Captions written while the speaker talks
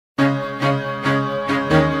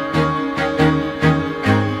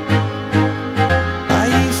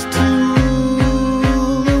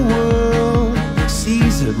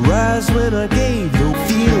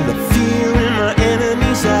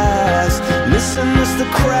the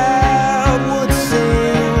crowd would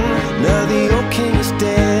sing. Now the old king is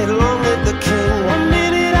dead, long live the king. One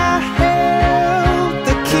minute I held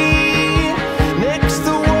the key, next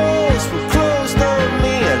the walls were closed on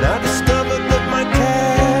me, and I discovered that my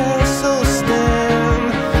castle stand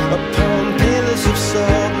upon pillars of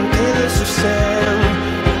salt and pillars of sand.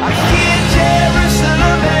 I hear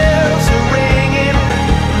Jerusalem bells are ringing,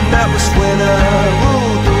 and that was when I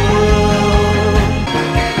ruled the world.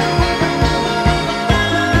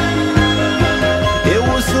 It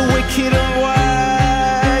was the wicked and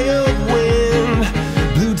wild wind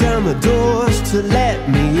blew down the doors to let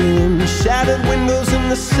me in, shattered windows and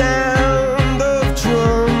the sound of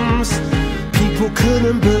drums. People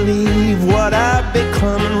couldn't believe what I'd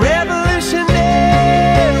become, and